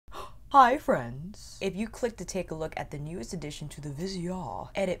Hi friends! If you click to take a look at the newest addition to the Viseart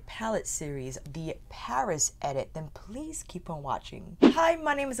Edit Palette series, the Paris Edit, then please keep on watching. Hi,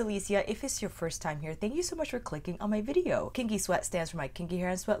 my name is Alicia. If it's your first time here, thank you so much for clicking on my video. Kinky Sweat stands for my kinky hair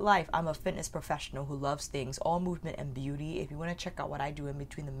and sweat life. I'm a fitness professional who loves things, all movement and beauty. If you want to check out what I do in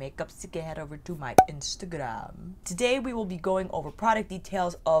between the makeups, you can head over to my Instagram. Today we will be going over product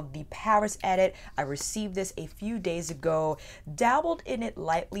details of the Paris Edit. I received this a few days ago, dabbled in it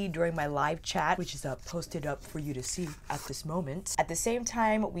lightly during my live chat, which is posted up for you to see at this moment. At the same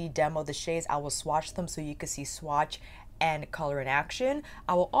time we demo the shades, I will swatch them so you can see swatch and color in action.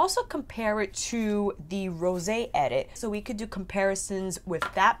 I will also compare it to the Rosé Edit, so we could do comparisons with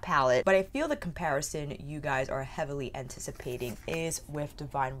that palette, but I feel the comparison you guys are heavily anticipating is with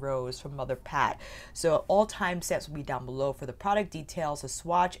Divine Rose from Mother Pat. So all timestamps will be down below for the product details, the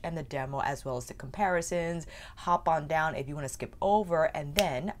swatch, and the demo, as well as the comparisons. Hop on down if you want to skip over, and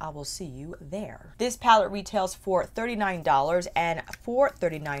then I will see you there. This palette retails for $39, and for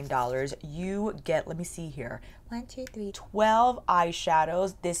 $39 you get, let me see here, 12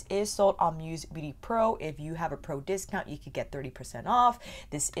 eyeshadows. This is sold on Muse Beauty Pro. If you have a pro discount, you could get 30% off.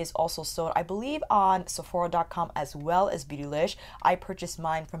 This is also sold, I believe, on Sephora.com as well as Beautylish. I purchased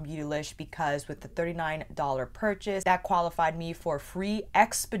mine from Beautylish because with the $39 purchase, that qualified me for free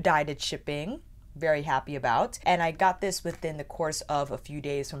expedited shipping. Very happy about, and I got this within the course of a few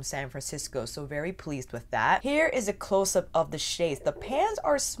days from San Francisco, so very pleased with that. Here is a close-up of the shades. The pans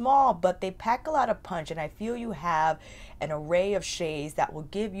are small, but they pack a lot of punch, and I feel you have an array of shades that will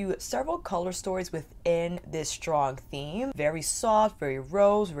give you several color stories within this strong theme. Very soft, very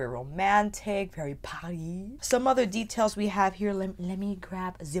rose, very romantic, very Paris. Some other details we have here, let me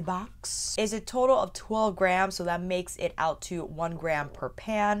grab the box. Is a total of 12 grams, so that makes it out to 1 gram per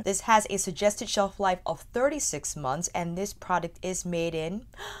pan. This has a suggested shelf life of 36 months, and this product is made in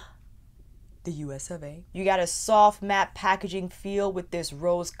the US of A. You got a soft matte packaging feel with this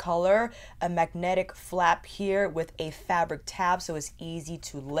rose color, a magnetic flap here with a fabric tab so it's easy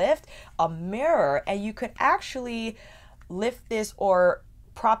to lift, a mirror, and you could actually lift this or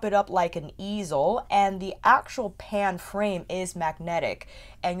prop it up like an easel, and the actual pan frame is magnetic,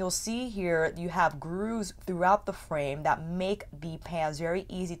 and you'll see here you have grooves throughout the frame that make the pans very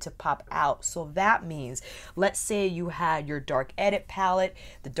easy to pop out. So that means, let's say you had your dark edit palette.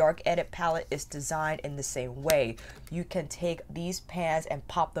 The dark edit palette is designed in the same way. You can take these pans and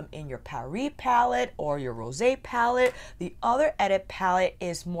pop them in your Paris palette or your Rosé palette. The other edit palette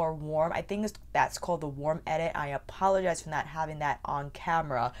is more warm. I think that's called the warm edit. I apologize for not having that on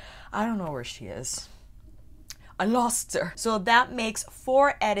camera. I don't know where she is. I lost her. So that makes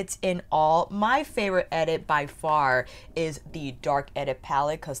 4 edits in all. My favorite edit by far is the dark edit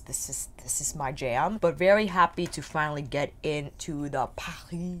palette because this is my jam. But very happy to finally get into the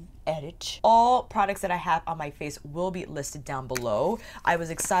Paris edit. All products that I have on my face will be listed down below. I was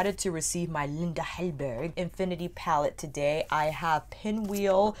excited to receive my Linda Hellberg Infinity palette today. I have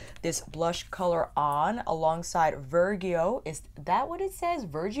Pinwheel, this blush color on, alongside Virgio. Is that what it says?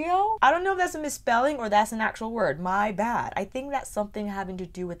 Virgio? I don't know if that's a misspelling or that's an actual word. My bad. I think that's something having to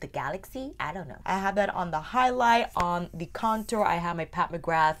do with the galaxy. I don't know. I have that on the highlight. On the contour, I have my Pat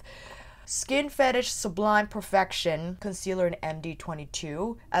McGrath Skin Fetish Sublime Perfection Concealer in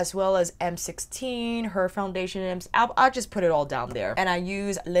MD22, as well as M16, her foundation. I'll just put it all down there. And I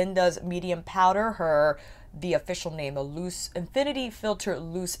use Linda's medium powder, the official name, the loose Infinity Filter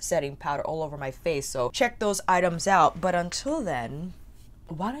Loose Setting Powder, all over my face. So check those items out. But until then,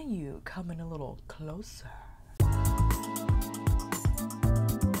 why don't you come in a little closer?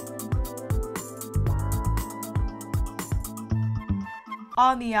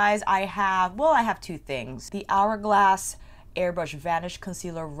 On the eyes, I have 2 things. The Hourglass Airbrush Vanish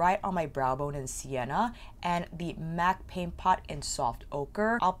Concealer right on my brow bone in Sienna, and the MAC Paint Pot in Soft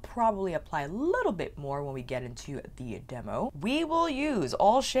Ochre. I'll probably apply a little bit more when we get into the demo. We will use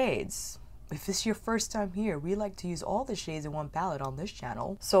all shades. If this is your first time here, we like to use all the shades in one palette on this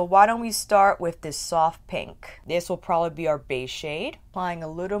channel. So why don't we start with this soft pink. This will probably be our base shade. Applying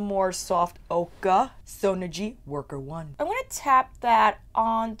a little more soft ochre, Sonergy Worker 1. I'm gonna tap that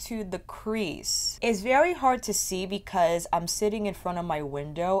onto the crease. It's very hard to see because I'm sitting in front of my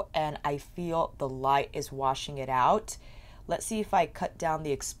window and I feel the light is washing it out. Let's see if I cut down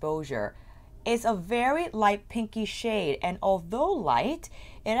the exposure. It's a very light pinky shade, and although light,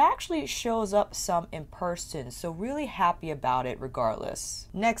 it actually shows up some in person, so really happy about it regardless.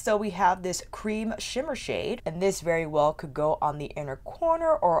 Next up, we have this cream shimmer shade, and this very well could go on the inner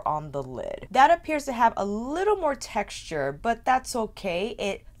corner or on the lid. That appears to have a little more texture, but that's okay.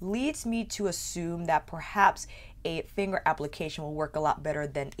 It leads me to assume that perhaps a finger application will work a lot better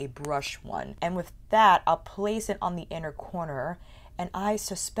than a brush one. And with that, I'll place it on the inner corner, and I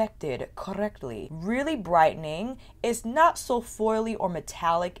suspected correctly. Really brightening. It's not so foily or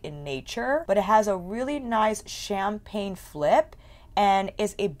metallic in nature, but it has a really nice champagne flip, and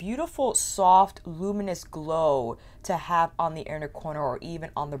is a beautiful, soft, luminous glow to have on the inner corner or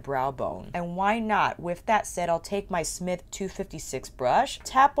even on the brow bone. And why not? With that said, I'll take my Smith 256 brush,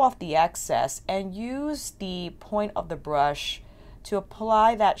 tap off the excess, and use the point of the brush to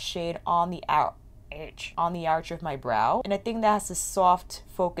apply that shade on the arch of my brow. And I think that has a soft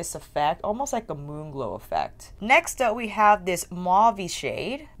focus effect, almost like a moon glow effect. Next up, we have this mauve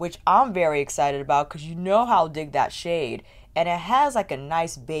shade, which I'm very excited about because you know how I'll dig that shade. And it has like a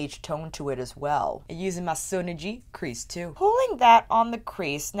nice beige tone to it as well. And using my Sonergy crease too. Pulling that on the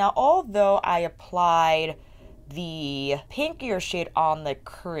crease. Now, although I applied the pinkier shade on the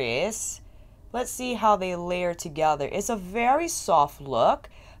crease, let's see how they layer together. It's a very soft look.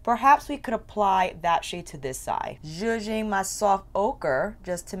 Perhaps we could apply that shade to this side. Zhuzhing my soft ochre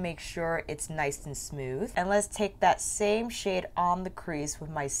just to make sure it's nice and smooth. And let's take that same shade on the crease with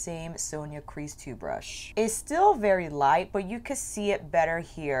my same Sonia Crease 2 brush. It's still very light, but you can see it better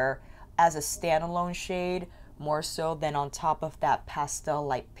here as a standalone shade, more so than on top of that pastel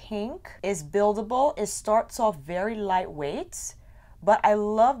light pink. It's buildable. It starts off very lightweight, but I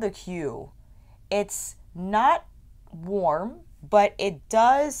love the hue. It's not warm, but it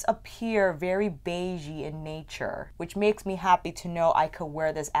does appear very beigey in nature, which makes me happy to know I could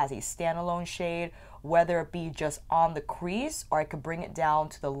wear this as a standalone shade, whether it be just on the crease or I could bring it down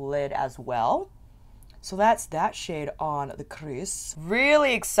to the lid as well. So that's that shade on the crease.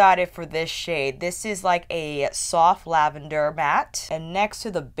 Really excited for this shade. This is like a soft lavender matte. And next to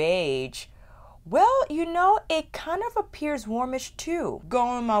the beige, well, you know, it kind of appears warmish too.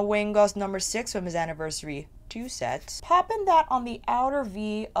 Going with my Wayne Goss number 6 from his anniversary 2 sets. Popping that on the outer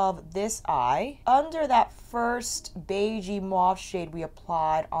V of this eye, under that first beigey mauve shade we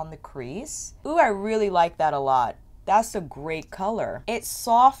applied on the crease. Ooh, I really like that a lot. That's a great color. It's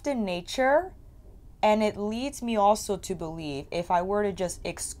soft in nature, and it leads me also to believe if I were to just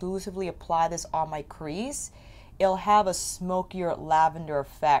exclusively apply this on my crease, it'll have a smokier lavender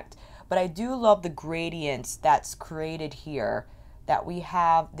effect. But I do love the gradients that's created here, that we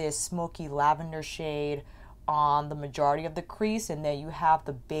have this smoky lavender shade on the majority of the crease, and then you have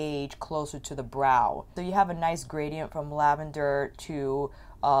the beige closer to the brow. So you have a nice gradient from lavender to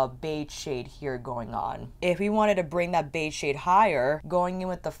a beige shade here going on. If we wanted to bring that beige shade higher, going in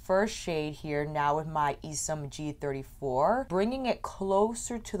with the first shade here now with my Esum G34, bringing it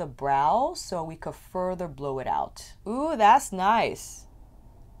closer to the brow so we could further blow it out. Ooh, that's nice.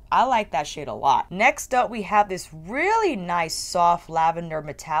 I like that shade a lot. Next up, we have this really nice soft lavender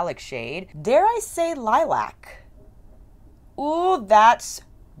metallic shade. Dare I say lilac? Ooh, that's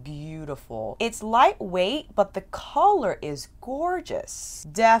beautiful. It's lightweight, but the color is gorgeous.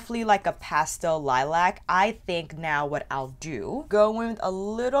 Definitely like a pastel lilac. I think now what I'll do, go in with a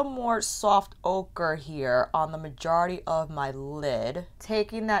little more soft ochre here on the majority of my lid,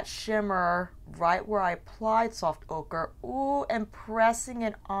 taking that shimmer right where I applied soft ochre, ooh, and pressing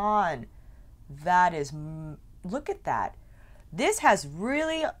it on. That is, look at that. This has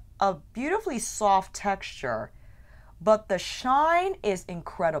really a beautifully soft texture, but the shine is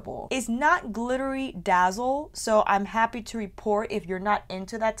incredible. It's not glittery dazzle, so I'm happy to report if you're not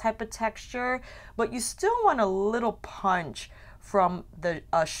into that type of texture, but you still want a little punch from the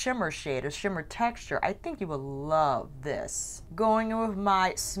shimmer shade, a shimmer texture. I think you will love this. Going in with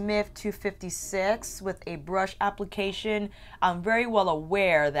my Smith 256 with a brush application, I'm very well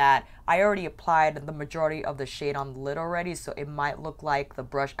aware that I already applied the majority of the shade on the lid already, so it might look like the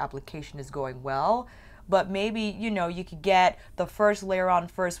brush application is going well. But maybe, you know, you could get the first layer on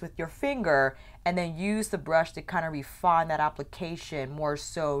first with your finger and then use the brush to kind of refine that application more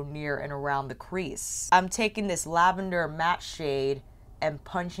so near and around the crease. I'm taking this lavender matte shade and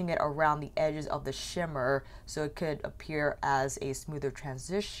punching it around the edges of the shimmer so it could appear as a smoother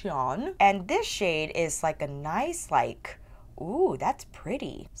transition. And this shade is like a nice, like, ooh, that's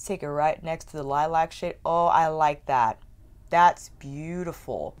pretty. Let's take it right next to the lilac shade. Oh, I like that. That's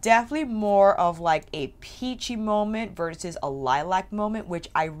beautiful. Definitely more of like a peachy moment versus a lilac moment, which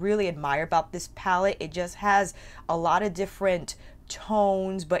I really admire about this palette. It just has a lot of different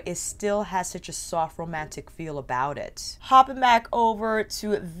tones, but it still has such a soft romantic feel about it. Hopping back over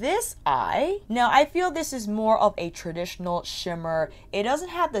to this eye. Now I feel this is more of a traditional shimmer. It doesn't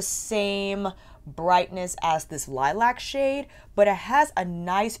have the same brightness as this lilac shade, but it has a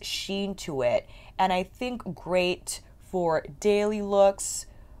nice sheen to it, and I think great for daily looks,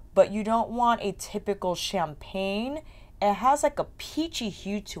 but you don't want a typical champagne. It has like a peachy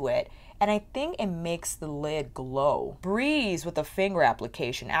hue to it, and I think it makes the lid glow. Breeze with a finger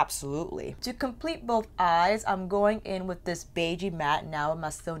application, absolutely. To complete both eyes, I'm going in with this beigey matte now with my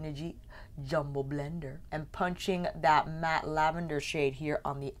Sonergy Jumbo Blender and punching that matte lavender shade here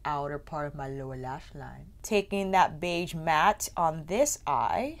on the outer part of my lower lash line. Taking that beige matte on this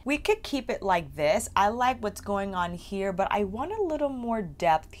eye. We could keep it like this. I like what's going on here, but I want a little more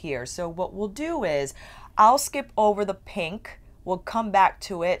depth here. So what we'll do is I'll skip over the pink. We'll come back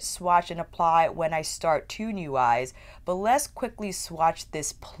to it, swatch and apply when I start 2 new eyes, but let's quickly swatch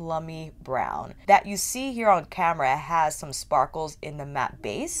this plummy brown. That you see here on camera has some sparkles in the matte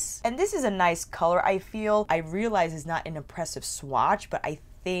base. And this is a nice color. I realize it's not an impressive swatch, but I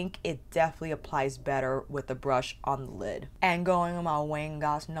think it definitely applies better with the brush on the lid. And going on my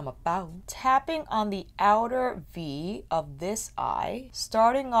Wengas number 5. Tapping on the outer V of this eye,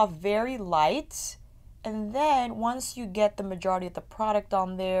 starting off very light. And then once you get the majority of the product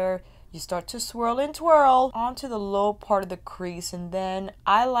on there, you start to swirl and twirl onto the low part of the crease. And then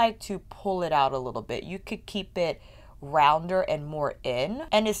I like to pull it out a little bit. You could keep it rounder and more in.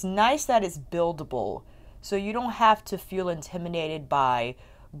 And it's nice that it's buildable. So you don't have to feel intimidated by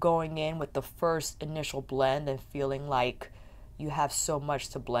going in with the first initial blend and feeling like you have so much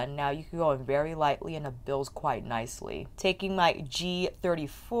to blend. Now you can go in very lightly and it builds quite nicely. Taking my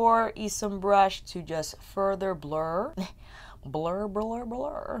G34 Esom brush to just further blur. Blur.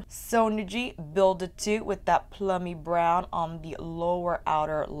 Sonergy Build It To with that plummy brown on the lower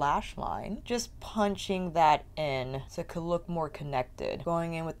outer lash line. Just punching that in so it could look more connected.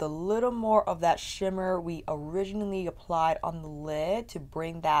 Going in with a little more of that shimmer we originally applied on the lid to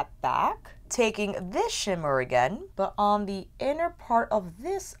bring that back. Taking this shimmer again, but on the inner part of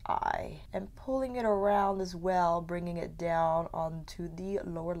this eye and pulling it around as well, bringing it down onto the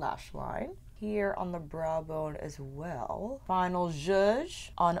lower lash line. Here on the brow bone as well. Final zhuzh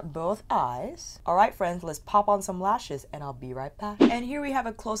on both eyes. All right, friends, let's pop on some lashes and I'll be right back. And here we have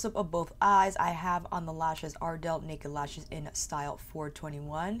a close-up of both eyes. I have on the lashes Ardell Naked Lashes in style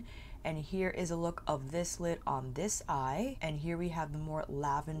 421. And here is a look of this lid on this eye. And here we have the more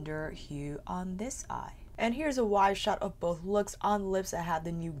lavender hue on this eye. And here's a wide shot of both looks. On the lips, I have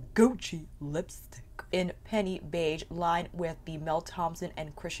the new Gucci lipstick in Penny Beige, lined with the Mel Thompson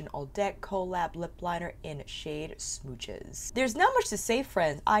and Christian Oldek collab lip liner in shade Smooches. There's not much to say,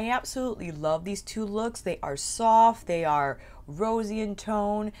 friends. I absolutely love these 2 looks. They are soft, they are rosy in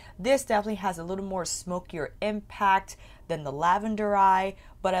tone. This definitely has a little more smokier impact than the lavender eye,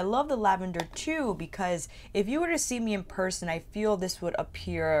 but I love the lavender too, because if you were to see me in person, I feel this would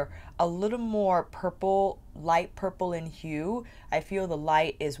appear a little more purple, light purple in hue. I feel the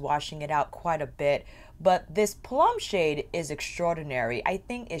light is washing it out quite a bit, but this plum shade is extraordinary. I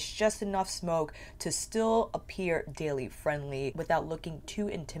think it's just enough smoke to still appear daily friendly without looking too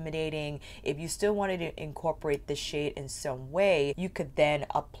intimidating. If you still wanted to incorporate this shade in some way, you could then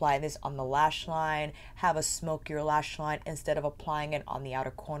apply this on the lash line, have a smokier lash line instead of applying it on the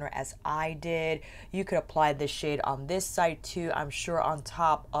outer corner as I did. You could apply this shade on this side too. I'm sure on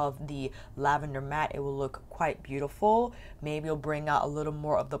top of the lavender matte, it will look quite beautiful. Maybe it'll bring out a little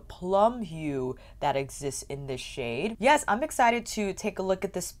more of the plum hue that exists in this shade. Yes, I'm excited to take a look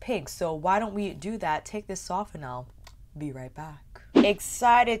at this pink. So why don't we do that? Take this off and I'll be right back.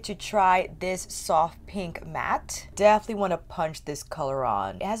 Excited to try this soft pink matte. Definitely want to punch this color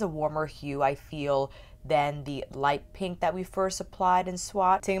on. It has a warmer hue, I feel, than the light pink that we first applied in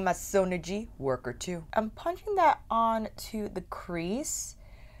swatch. Taking my Sonergy Worker 2. I'm punching that on to the crease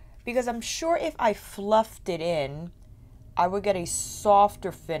because I'm sure if I fluffed it in, I would get a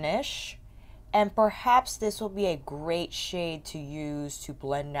softer finish, and perhaps this will be a great shade to use to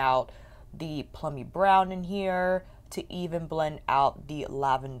blend out the plummy brown in here, to even blend out the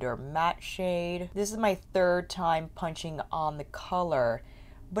lavender matte shade. This is my 3rd time punching on the color,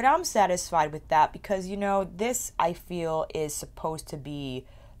 but I'm satisfied with that because, you know, this I feel is supposed to be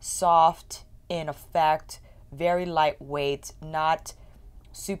soft in effect, very lightweight, not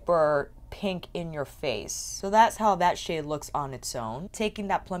super pink in your face. So that's how that shade looks on its own. Taking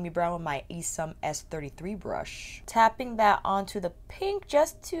that plummy brown with my Esom S33 brush, tapping that onto the pink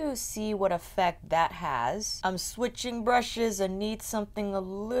just to see what effect that has. I'm switching brushes. I need something a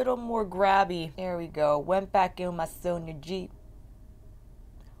little more grabby. There we go. Went back in with my Sonergy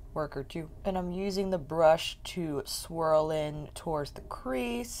Worker 2. And I'm using the brush to swirl in towards the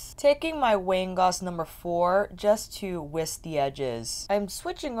crease. Taking my Wengas number 4 just to whisk the edges. I'm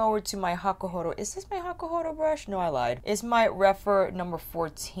switching over to my Hakuhodo. Is this my Hakuhodo brush? No, I lied. It's my Refer number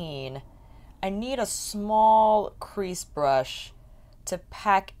 14. I need a small crease brush to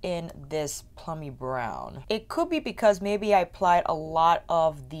pack in this plummy brown. It could be because maybe I applied a lot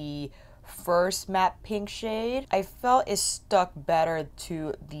of the first matte pink shade. I felt it stuck better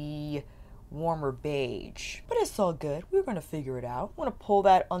to the warmer beige, but it's all good. We're gonna figure it out. I'm gonna pull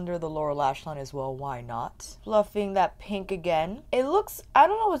that under the lower lash line as well. Why not? Fluffing that pink again. It looks, I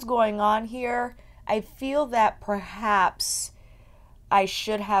don't know what's going on here. I feel that perhaps I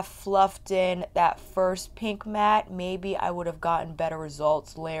should have fluffed in that first pink matte. Maybe I would have gotten better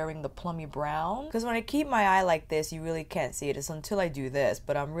results layering the plummy brown. Because when I keep my eye like this, you really can't see it. It's until I do this,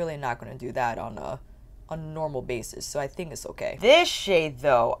 but I'm really not going to do that on a normal basis. So I think it's okay. This shade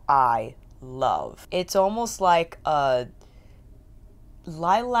though, I love. It's almost like a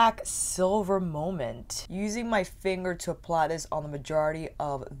lilac silver moment. Using my finger to apply this on the majority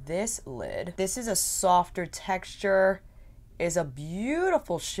of this lid. This is a softer texture. Is a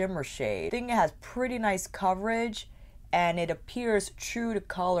beautiful shimmer shade. I think it has pretty nice coverage and it appears true to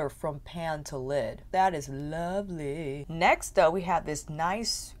color from pan to lid. That is lovely. Next though, we have this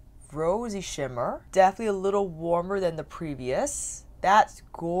nice rosy shimmer. Definitely a little warmer than the previous. That's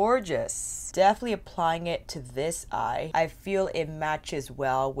gorgeous. Definitely applying it to this eye. I feel it matches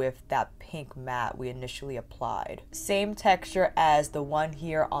well with that pink matte we initially applied. Same texture as the one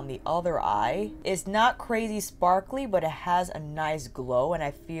here on the other eye. It's not crazy sparkly, but it has a nice glow and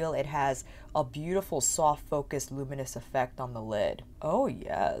I feel it has a beautiful soft focused luminous effect on the lid. Oh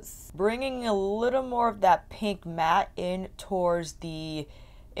yes. Bringing a little more of that pink matte in towards the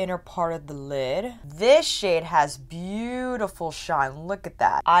inner part of the lid. This shade has beautiful shine. Look at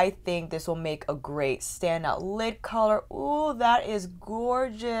that. I think this will make a great standout lid color. Ooh, that is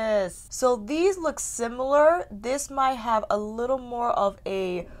gorgeous. So these look similar. This might have a little more of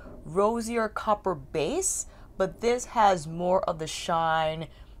a rosier copper base, but this has more of the shine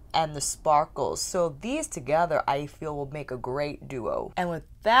and the sparkles. So these together I feel will make a great duo. And with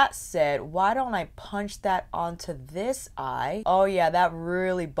that said, why don't I punch that onto this eye? Oh yeah, that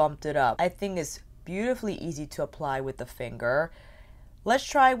really bumped it up. I think it's beautifully easy to apply with the finger. Let's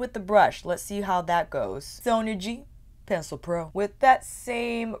try it with the brush. Let's see how that goes. Sonia G Pencil Pro. With that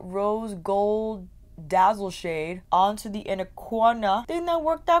same rose gold dazzle shade onto the inner corner, I think that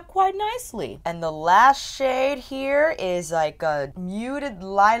worked out quite nicely. And the last shade here is like a muted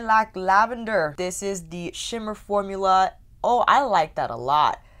lilac lavender. This is the shimmer formula. Oh, I like that a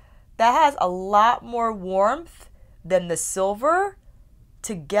lot. That has a lot more warmth than the silver.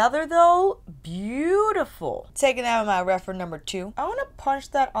 Together though, beautiful. Taking that with my reference number 2. I want to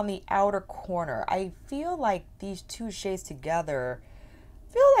punch that on the outer corner. I feel like these two shades together,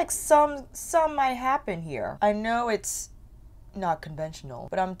 feel like some might happen here. I know it's not conventional,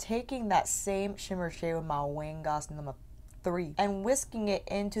 but I'm taking that same shimmer shade with my Wayne Goss number 3 and whisking it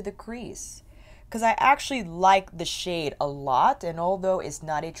into the crease. Because I actually like the shade a lot, and although it's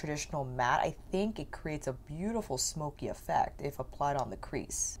not a traditional matte, I think it creates a beautiful smoky effect if applied on the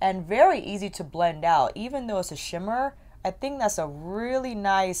crease. And very easy to blend out. Even though it's a shimmer, I think that's a really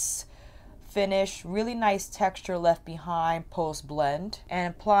nice finish, really nice texture left behind post blend.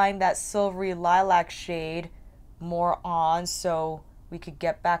 And applying that silvery lilac shade more on so we could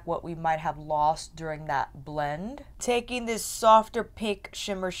get back what we might have lost during that blend. Taking this softer pink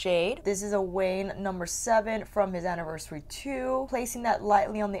shimmer shade. This is a Wayne number 7 from his anniversary 2. Placing that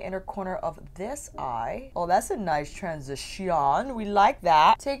lightly on the inner corner of this eye. Oh, that's a nice transition. We like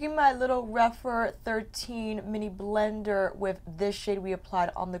that. Taking my little Refer 13 mini blender with this shade we applied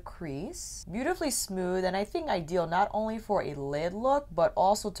on the crease. Beautifully smooth and I think ideal not only for a lid look, but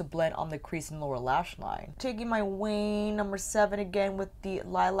also to blend on the crease and lower lash line. Taking my Wayne number 7 again with the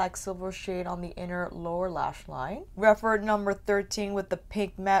lilac silver shade on the inner lower lash line. Refer number 13 with the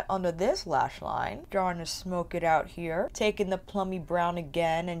pink matte under this lash line. Trying to smoke it out here. Taking the plummy brown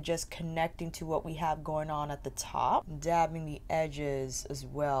again and just connecting to what we have going on at the top. Dabbing the edges as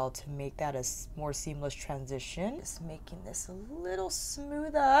well to make that a more seamless transition. Just making this a little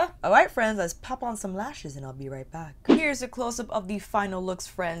smoother. Alright friends, let's pop on some lashes and I'll be right back. Here's a close-up of the final looks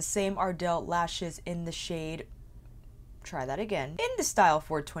friends. Same Ardell lashes in the shade. Try that again. In the style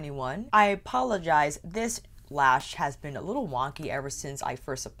 421. I apologize, this lash has been a little wonky ever since I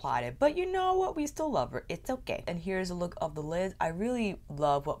first applied it, but you know what, we still love her. It's okay. And here's a look of the lids. I really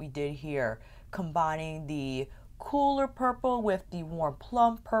love what we did here, combining the cooler purple with the warm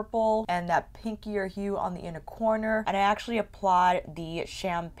plum purple and that pinkier hue on the inner corner. And I actually applied the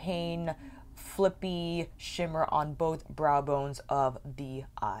champagne flippy shimmer on both brow bones of the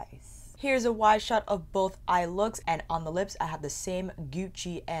eyes. Here's a wide shot of both eye looks, and on the lips I have the same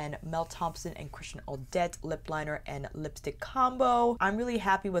Gucci and Mel Thompson and Christian Odette lip liner and lipstick combo. I'm really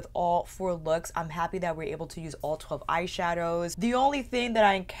happy with all 4 looks. I'm happy that we're able to use all 12 eyeshadows. The only thing that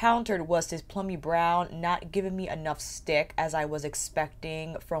I encountered was this plummy brown not giving me enough stick as I was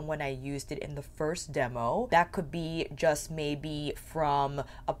expecting from when I used it in the first demo. That could be just maybe from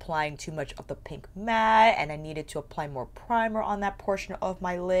applying too much of the pink matte and I needed to apply more primer on that portion of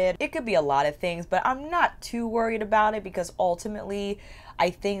my lid. It could be a lot of things, but I'm not too worried about it because ultimately I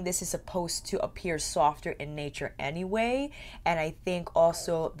think this is supposed to appear softer in nature anyway, and I think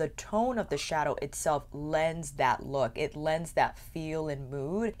also the tone of the shadow itself lends that look. It lends that feel and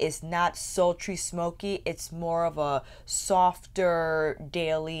mood. It's not sultry smoky, it's more of a softer,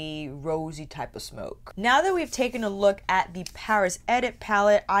 daily, rosy type of smoke. Now that we've taken a look at the Paris Edit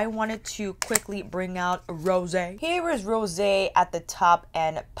palette, I wanted to quickly bring out Rosé. Here is Rosé at the top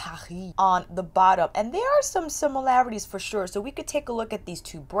and Paris on the bottom, and there are some similarities for sure. So we could take a look at these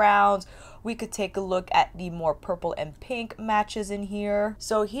 2 browns. We could take a look at the more purple and pink matches in here.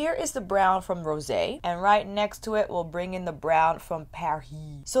 So here is the brown from Rosé, and right next to it we'll bring in the brown from Paris.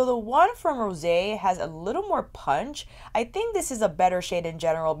 So the one from Rosé has a little more punch. I think this is a better shade in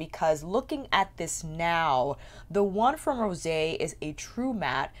general because looking at this now, the one from Rosé is a true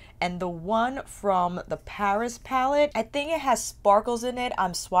matte, and the one from the Paris palette, I think it has sparkles in it.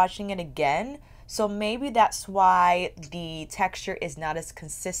 I'm swatching it again, so maybe that's why the texture is not as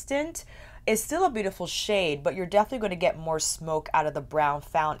consistent. It's still a beautiful shade, but you're definitely going to get more smoke out of the brown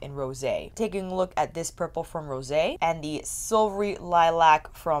found in Rosé. Taking a look at this purple from Rosé and the silvery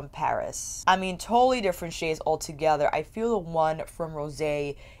lilac from Paris. I mean, totally different shades altogether. I feel the one from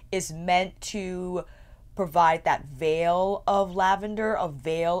Rosé is meant to provide that veil of lavender, a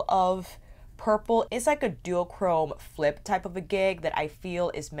veil of purple. It's like a duochrome flip type of a gig that I feel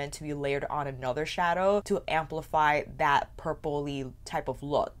is meant to be layered on another shadow to amplify that purpley type of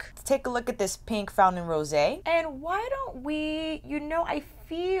look. Let's take a look at this pink found in Rosé. And why don't we, you know, I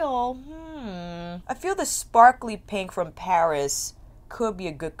feel the sparkly pink from Paris could be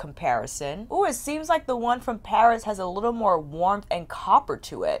a good comparison. Oh, it seems like the one from Paris has a little more warmth and copper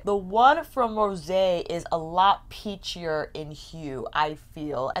to it. The one from Rosé is a lot peachier in hue, I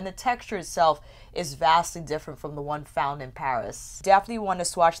feel, and the texture itself is vastly different from the one found in Paris. Definitely want to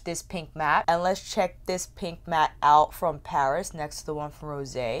swatch this pink matte, and let's check this pink matte out from Paris next to the one from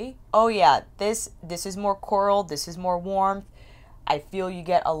Rosé. Oh yeah, this is more coral, this is more warmth. I feel you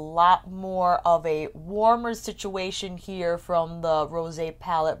get a lot more of a warmer situation here from the Rosé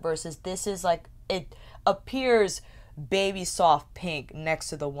palette versus this is like, it appears baby soft pink next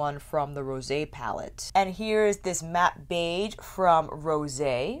to the one from the Rosé palette. And here's this matte beige from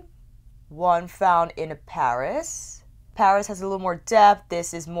Rosé, one found in Paris. Paris has a little more depth.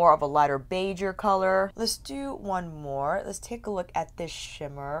 This is more of a lighter beiger color. Let's do one more. Let's take a look at this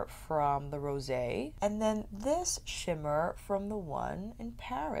shimmer from the Rosé. And then this shimmer from the one in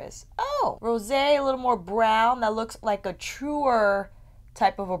Paris. Oh, Rosé, a little more brown. That looks like a truer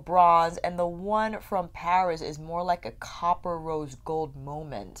type of a bronze. And the one from Paris is more like a copper rose gold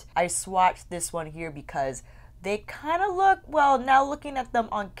moment. I swatched this one here because they kind of look, well, now looking at them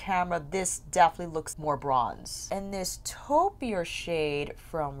on camera, this definitely looks more bronze. And this taupier shade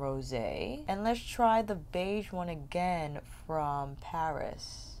from Rosé. And let's try the beige one again from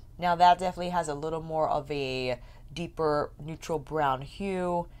Paris. Now that definitely has a little more of a deeper neutral brown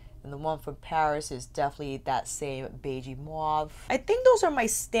hue. And the one from Paris is definitely that same beigey mauve. I think those are my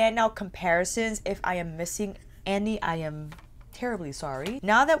standout comparisons. If I am missing any, I am terribly sorry.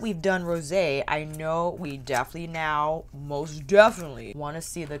 Now that we've done Rosé, I know we definitely now, most definitely, want to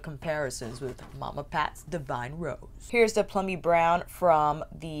see the comparisons with Mama Pat's Divine Rose. Here's the plummy brown from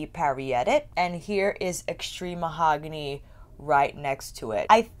the Paris Edit, and here is Extreme Mahogany right next to it.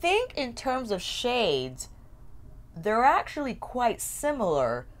 I think in terms of shades, they're actually quite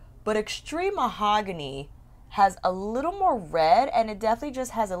similar, but Extreme Mahogany has a little more red, and it definitely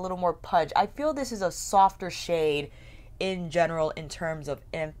just has a little more punch. I feel this is a softer shade in general in terms of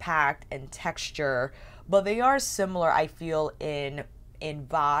impact and texture, but they are similar, I feel, in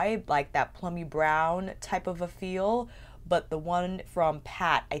vibe, like that plummy brown type of a feel, but the one from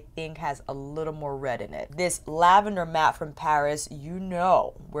Pat I think has a little more red in it. This lavender matte from Paris, you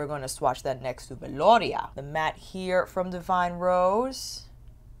know we're going to swatch that next to Veloria. The matte here from Divine Rose.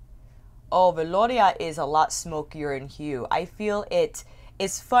 Oh, Veloria is a lot smokier in hue. I feel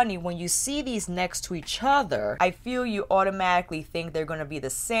it's funny, when you see these next to each other, I feel you automatically think they're going to be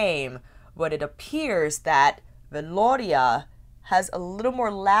the same, but it appears that Veloria has a little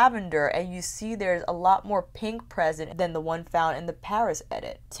more lavender, and you see there's a lot more pink present than the one found in the Paris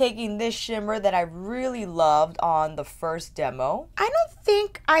edit. Taking this shimmer that I really loved on the first demo. I don't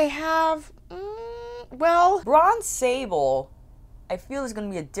think I have, well, Bronze Sable, I feel is going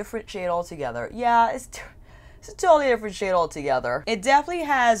to be a different shade altogether. Yeah, it's a totally different shade altogether. It definitely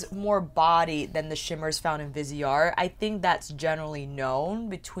has more body than the shimmers found in Viseart. I think that's generally known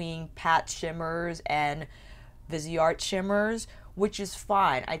between Pat shimmers and Viseart shimmers, which is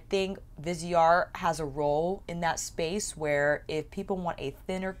fine. I think Viseart has a role in that space where if people want a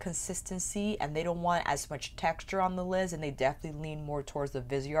thinner consistency and they don't want as much texture on the lids, and they definitely lean more towards the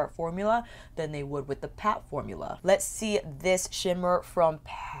Viseart formula than they would with the Pat formula. Let's see this shimmer from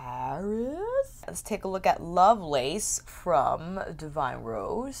Paris. Let's take a look at Lovelace from Divine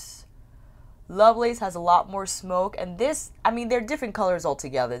Rose. Lovelace has a lot more smoke, and this, I mean, they're different colors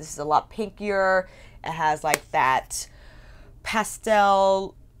altogether. This is a lot pinkier. It has like that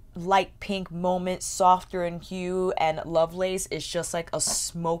pastel light pink moment, softer in hue, and Lovelace is just like a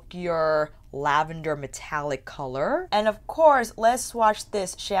smokier lavender metallic color. And of course, let's swatch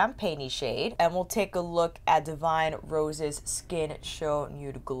this champagne-y shade, and we'll take a look at Divine Rose's Skin Show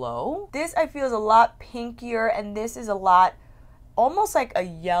Nude Glow. This I feel is a lot pinkier, and this is a lot almost like a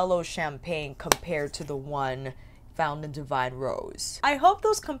yellow champagne compared to the one found in Divine Rose. I hope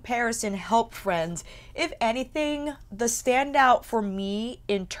those comparisons help, friends. If anything, the standout for me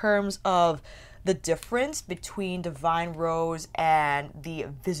in terms of the difference between Divine Rose and the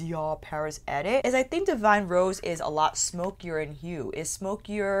Viseart Paris edit is I think Divine Rose is a lot smokier in hue. It's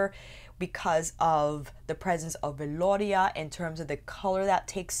smokier because of the presence of Velouria in terms of the color that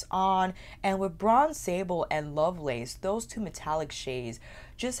takes on. And with Bronze Sable and Lovelace, those two metallic shades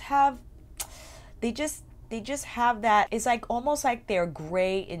just have, they just have that, it's like almost like they're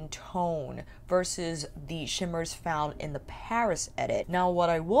gray in tone versus the shimmers found in the Paris edit. Now, what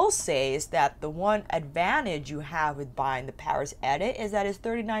I will say is that the one advantage you have with buying the Paris edit is that it's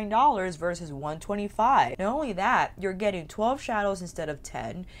 $39 versus $125. Not only that, you're getting 12 shadows instead of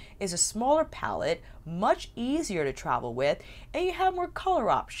 10, is a smaller palette, much easier to travel with, and you have more color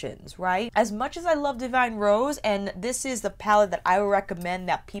options, right? As much as I love Divine Rose, and this is the palette that I would recommend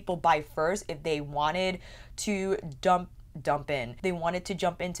that people buy first if they wanted to they wanted to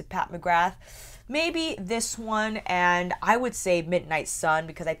jump into Pat McGrath, maybe this one, and I would say Midnight Sun,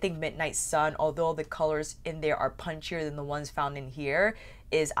 because I think Midnight Sun, although the colors in there are punchier than the ones found in here,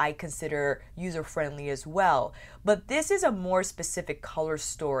 is I consider user-friendly as well. But this is a more specific color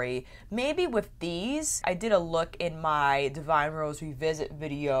story. Maybe with these, I did a look in my Divine Rose revisit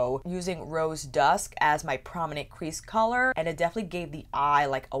video using Rose Dusk as my prominent crease color, and it definitely gave the eye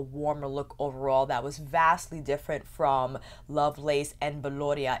like a warmer look overall that was vastly different from Lovelace and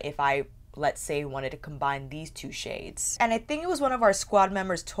Velouria if I, let's say, wanted to combine these two shades. And I think it was one of our squad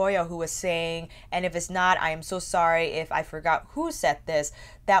members, Toya, who was saying, and if it's not, I am so sorry if I forgot who said this,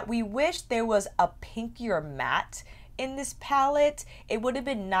 that we wish there was a pinkier matte in this palette. It would have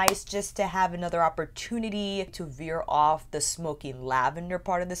been nice just to have another opportunity to veer off the smoky lavender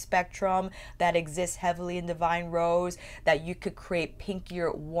part of the spectrum that exists heavily in Divine Rose, that you could create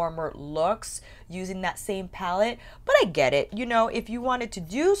pinkier, warmer looks using that same palette. But I get it, you know, if you wanted to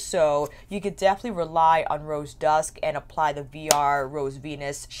do so, you could definitely rely on Rose Dusk and apply the VR Rose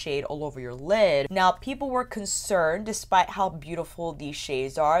Venus shade all over your lid. Now, people were concerned, despite how beautiful these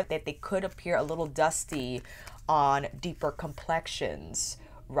shades are, that they could appear a little dusty on deeper complexions,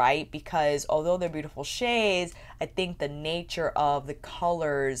 right? Because although they're beautiful shades, I think the nature of the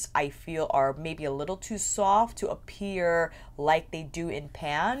colors I feel are maybe a little too soft to appear like they do in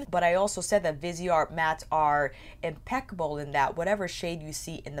pan. But I also said that Viseart mattes are impeccable in that whatever shade you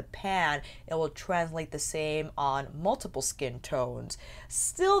see in the pan, it will translate the same on multiple skin tones.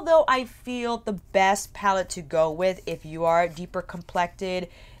 Still though, I feel the best palette to go with if you are deeper complected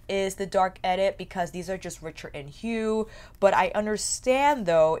is the dark edit, because these are just richer in hue. But I understand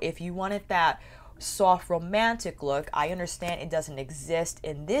though, if you wanted that soft romantic look, I understand it doesn't exist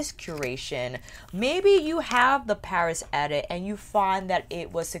in this curation. Maybe you have the Paris edit and you find that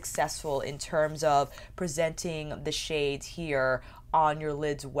it was successful in terms of presenting the shades here on your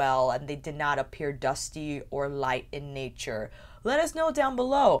lids well, and they did not appear dusty or light in nature. Let us know down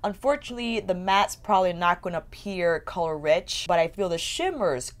below. Unfortunately, the matte's probably not going to appear color rich, but I feel the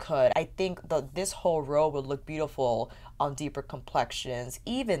shimmers could. I think this whole row would look beautiful on deeper complexions.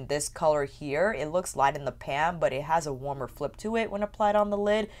 Even this color here, it looks light in the pan, but it has a warmer flip to it when applied on the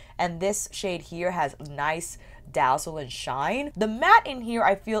lid. And this shade here has nice dazzle and shine. The matte in here,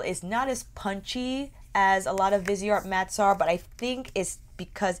 I feel, is not as punchy as a lot of Viseart mattes are, but I think it's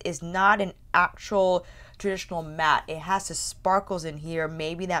because it's not an actual traditional matte. It has the sparkles in here.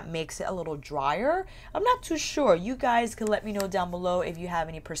 Maybe that makes it a little drier. I'm not too sure. You guys can let me know down below if you have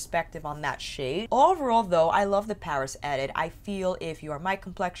any perspective on that shade. Overall though, I love the Paris edit. I feel if you are my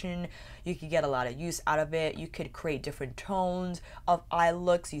complexion, you could get a lot of use out of it. You could create different tones of eye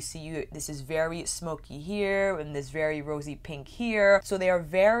looks. You see, this is very smoky here and this very rosy pink here. So they are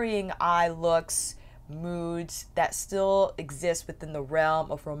varying eye looks, moods that still exist within the realm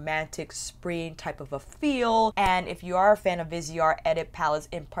of romantic spring type of a feel. And if you are a fan of Viseart edit palettes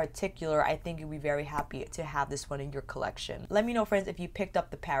in particular, I think you'll be very happy to have this one in your collection. Let me know, friends, if you picked up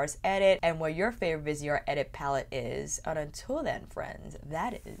the Paris edit and what your favorite Viseart edit palette is. And until then, friends,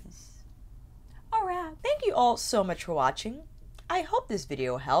 that is alright. Thank you all so much for watching. I hope this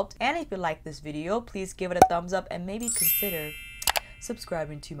video helped, and if you like this video, please give it a thumbs up and maybe consider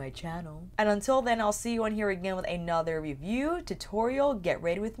subscribing to my channel. And until then, I'll see you on here again with another review, tutorial, get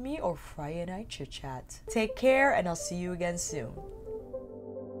ready with me, or Friday night chit chat. Take care, and I'll see you again soon.